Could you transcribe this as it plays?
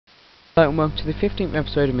Hello and welcome to the 15th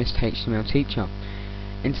episode of Mr. HTML Teacher.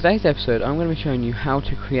 In today's episode I'm going to be showing you how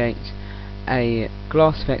to create a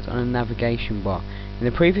glass effect on a navigation bar. In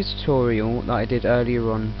the previous tutorial that I did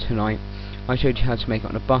earlier on tonight, I showed you how to make it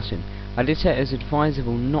on a button. I did say it is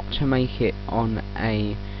advisable not to make it on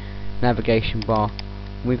a navigation bar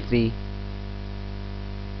with the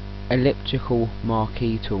elliptical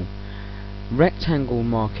marquee tool. Rectangle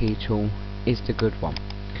marquee tool is the good one.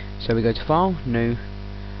 So we go to File, New.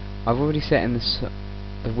 I've already set in the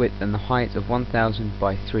width and the height of 1000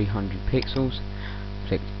 by 300 pixels.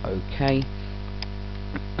 Click OK,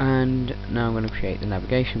 and now I'm going to create the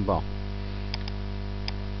navigation bar.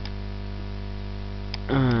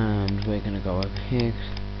 And we're going to go over here,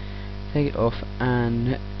 take it off,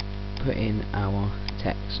 and put in our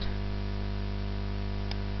text.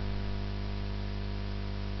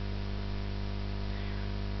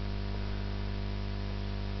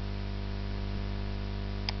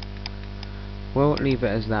 We'll leave it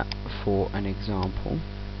as that for an example.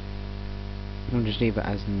 We'll just leave it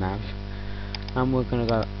as nav, and we're going to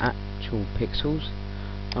go actual pixels,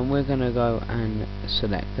 and we're going to go and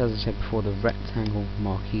select, as I said before, the rectangle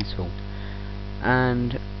marquee tool.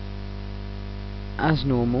 And as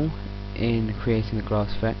normal in creating the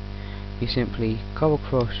glass effect, you simply go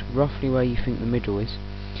across roughly where you think the middle is.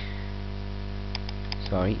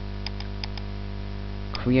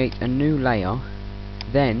 Create a new layer,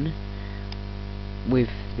 then with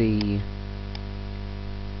the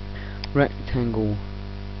rectangle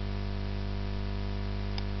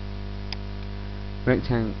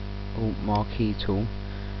marquee tool,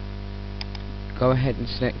 go ahead and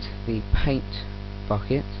select the paint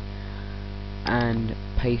bucket and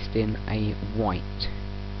paste in a white,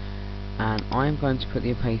 and I'm going to put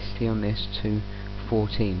the opacity on this to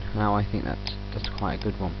 14. Now I think that's quite a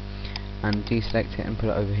good one, and deselect it and put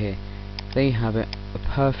it over here. There you have it, a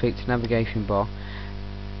perfect navigation bar.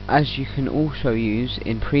 As you can also use,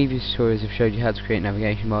 in previous tutorials I've showed you how to create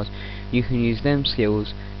navigation bars, you can use them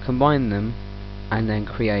skills, combine them, and then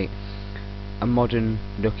create a modern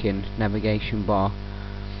looking navigation bar,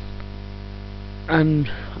 and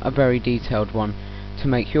a very detailed one to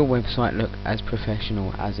make your website look as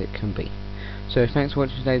professional as it can be. So thanks for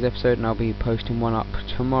watching today's episode, and I'll be posting one up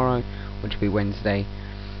tomorrow, which will be Wednesday,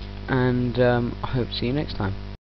 and I hope to see you next time.